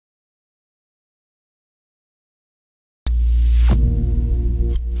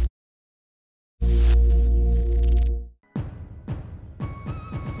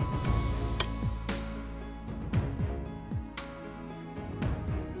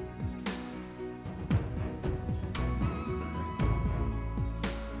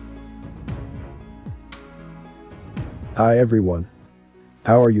Hi everyone.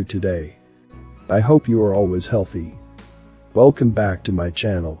 How are you today? I hope you are always healthy. Welcome back to my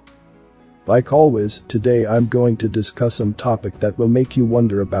channel. Like always, today I'm going to discuss some topic that will make you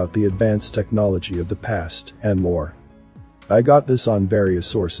wonder about the advanced technology of the past and more. I got this on various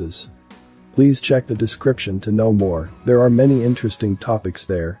sources. Please check the description to know more. There are many interesting topics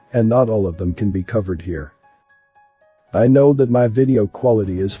there, and not all of them can be covered here. I know that my video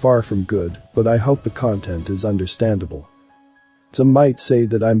quality is far from good, but I hope the content is understandable. Some might say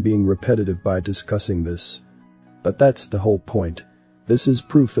that I'm being repetitive by discussing this. But that's the whole point. This is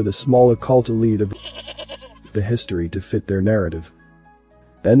proof that a small occult elite of the history to fit their narrative.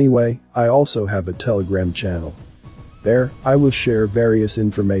 Anyway, I also have a Telegram channel. There, I will share various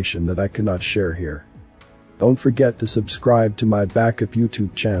information that I cannot share here. Don't forget to subscribe to my backup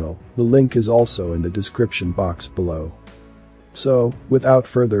YouTube channel, the link is also in the description box below. So, without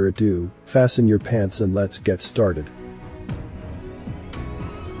further ado, fasten your pants and let's get started.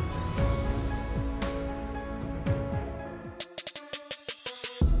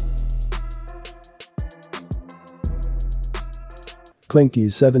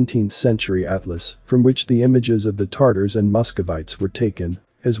 Klinke's 17th century atlas, from which the images of the Tartars and Muscovites were taken,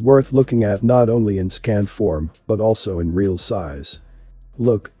 is worth looking at not only in scanned form, but also in real size.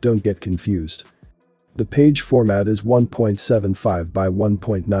 Look, don't get confused. The page format is 1.75 by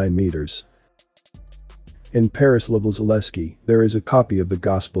 1.9 meters. In Paris Zaleski, there is a copy of the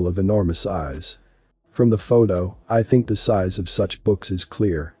Gospel of enormous size. From the photo, I think the size of such books is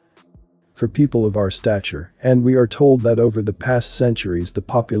clear. For people of our stature, and we are told that over the past centuries the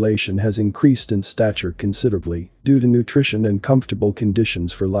population has increased in stature considerably, due to nutrition and comfortable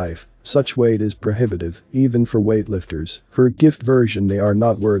conditions for life, such weight is prohibitive, even for weightlifters. For a gift version they are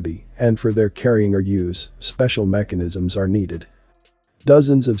not worthy, and for their carrying or use, special mechanisms are needed.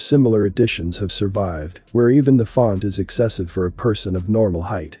 Dozens of similar editions have survived, where even the font is excessive for a person of normal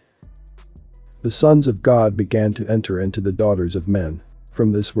height. The sons of God began to enter into the daughters of men.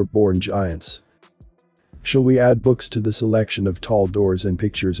 From this were born giants. Shall we add books to the selection of tall doors and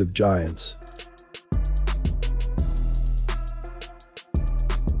pictures of giants?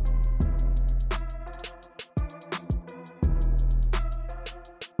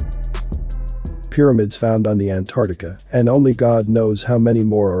 Pyramids found on the Antarctica, and only God knows how many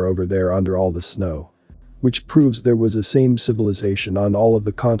more are over there under all the snow. Which proves there was a same civilization on all of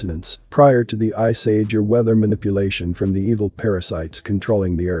the continents prior to the Ice Age or weather manipulation from the evil parasites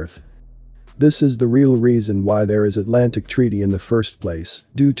controlling the Earth. This is the real reason why there is Atlantic Treaty in the first place,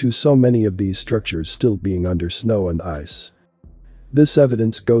 due to so many of these structures still being under snow and ice. This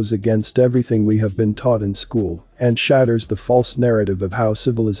evidence goes against everything we have been taught in school and shatters the false narrative of how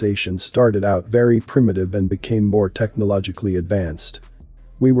civilization started out very primitive and became more technologically advanced.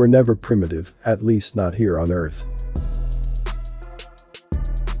 We were never primitive, at least not here on Earth.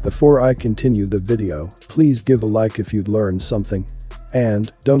 Before I continue the video, please give a like if you'd learned something.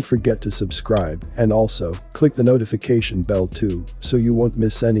 And don't forget to subscribe, and also click the notification bell too, so you won't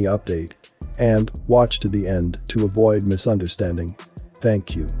miss any update. And watch to the end to avoid misunderstanding.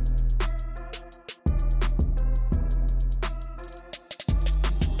 Thank you.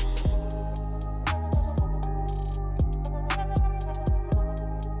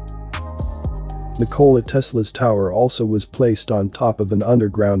 Nikola Tesla's tower also was placed on top of an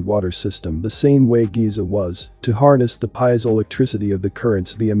underground water system the same way Giza was, to harness the piezoelectricity of the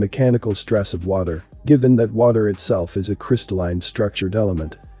currents via mechanical stress of water, given that water itself is a crystalline structured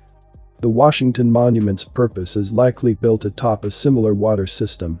element. The Washington Monument's purpose is likely built atop a similar water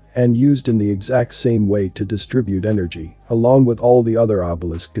system and used in the exact same way to distribute energy, along with all the other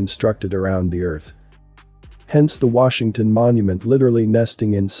obelisks constructed around the Earth. Hence the Washington Monument literally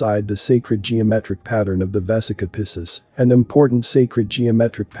nesting inside the sacred geometric pattern of the Vesica Piscis, an important sacred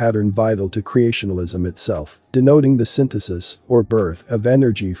geometric pattern vital to creationalism itself, denoting the synthesis, or birth, of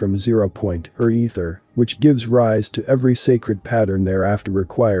energy from zero point, or ether, which gives rise to every sacred pattern thereafter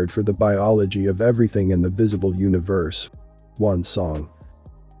required for the biology of everything in the visible universe. One song.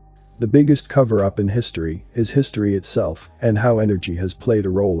 The biggest cover-up in history is history itself, and how energy has played a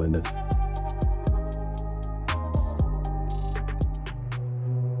role in it.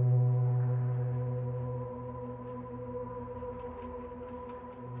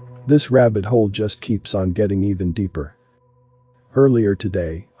 This rabbit hole just keeps on getting even deeper. Earlier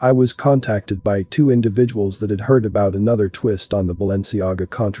today, I was contacted by two individuals that had heard about another twist on the Balenciaga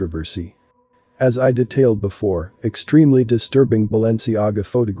controversy. As I detailed before, extremely disturbing Balenciaga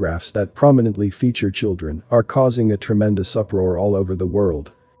photographs that prominently feature children are causing a tremendous uproar all over the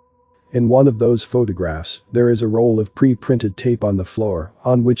world. In one of those photographs, there is a roll of pre-printed tape on the floor,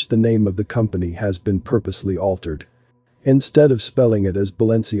 on which the name of the company has been purposely altered. Instead of spelling it as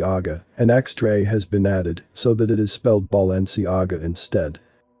Balenciaga, an extra A has been added so that it is spelled Balenciaga instead.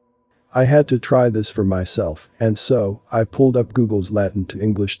 I had to try this for myself, and so, I pulled up Google's Latin to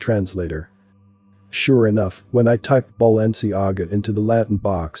English translator. Sure enough, when I typed Balenciaga into the Latin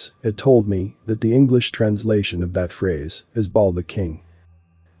box, it told me that the English translation of that phrase is Bal the King.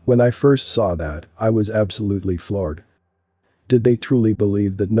 When I first saw that, I was absolutely floored. Did they truly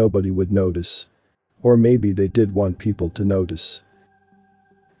believe that nobody would notice? Or maybe they did want people to notice.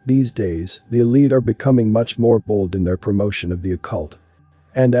 These days, the elite are becoming much more bold in their promotion of the occult.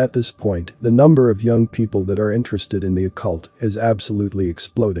 And at this point, the number of young people that are interested in the occult is absolutely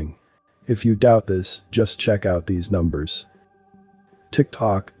exploding. If you doubt this, just check out these numbers.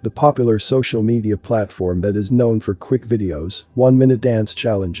 TikTok, the popular social media platform that is known for quick videos, 1-minute dance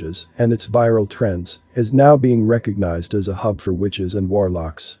challenges, and its viral trends, is now being recognized as a hub for witches and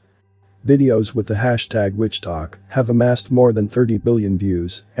warlocks. Videos with the hashtag WitchTalk have amassed more than 30 billion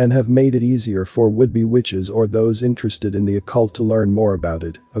views and have made it easier for would-be witches or those interested in the occult to learn more about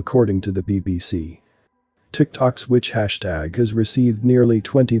it, according to the BBC. TikTok's witch hashtag has received nearly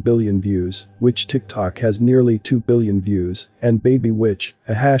 20 billion views, which TikTok has nearly 2 billion views, and Baby Witch,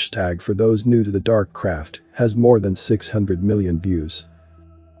 a hashtag for those new to the dark craft, has more than 600 million views.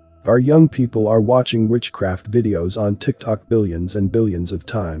 Our young people are watching witchcraft videos on TikTok billions and billions of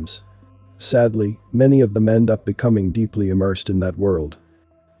times. Sadly, many of them end up becoming deeply immersed in that world.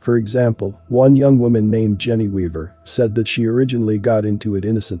 For example, one young woman named Jenny Weaver said that she originally got into it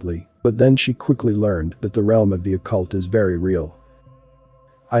innocently, but then she quickly learned that the realm of the occult is very real.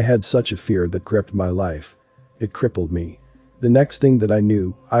 I had such a fear that gripped my life. It crippled me. The next thing that I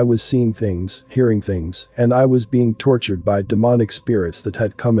knew, I was seeing things, hearing things, and I was being tortured by demonic spirits that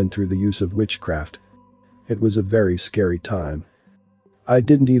had come in through the use of witchcraft. It was a very scary time. I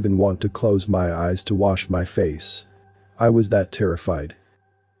didn't even want to close my eyes to wash my face. I was that terrified.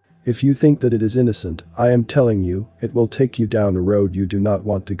 If you think that it is innocent, I am telling you, it will take you down a road you do not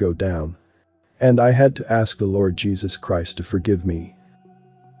want to go down. And I had to ask the Lord Jesus Christ to forgive me.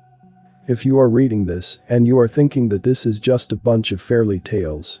 If you are reading this and you are thinking that this is just a bunch of fairy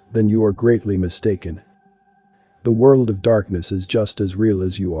tales, then you are greatly mistaken. The world of darkness is just as real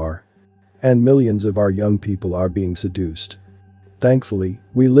as you are. And millions of our young people are being seduced. Thankfully,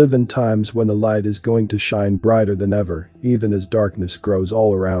 we live in times when the light is going to shine brighter than ever, even as darkness grows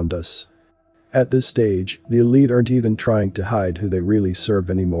all around us. At this stage, the elite aren't even trying to hide who they really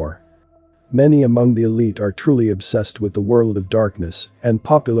serve anymore. Many among the elite are truly obsessed with the world of darkness, and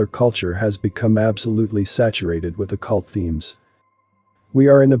popular culture has become absolutely saturated with occult themes. We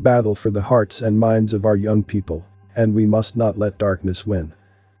are in a battle for the hearts and minds of our young people, and we must not let darkness win.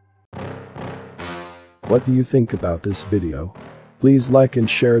 What do you think about this video? Please like and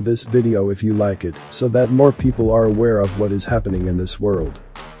share this video if you like it, so that more people are aware of what is happening in this world.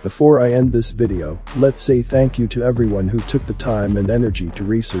 Before I end this video, let's say thank you to everyone who took the time and energy to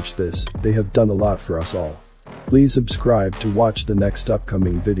research this. They have done a lot for us all. Please subscribe to watch the next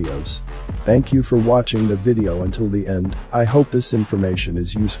upcoming videos. Thank you for watching the video until the end. I hope this information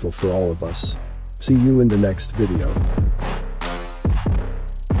is useful for all of us. See you in the next video.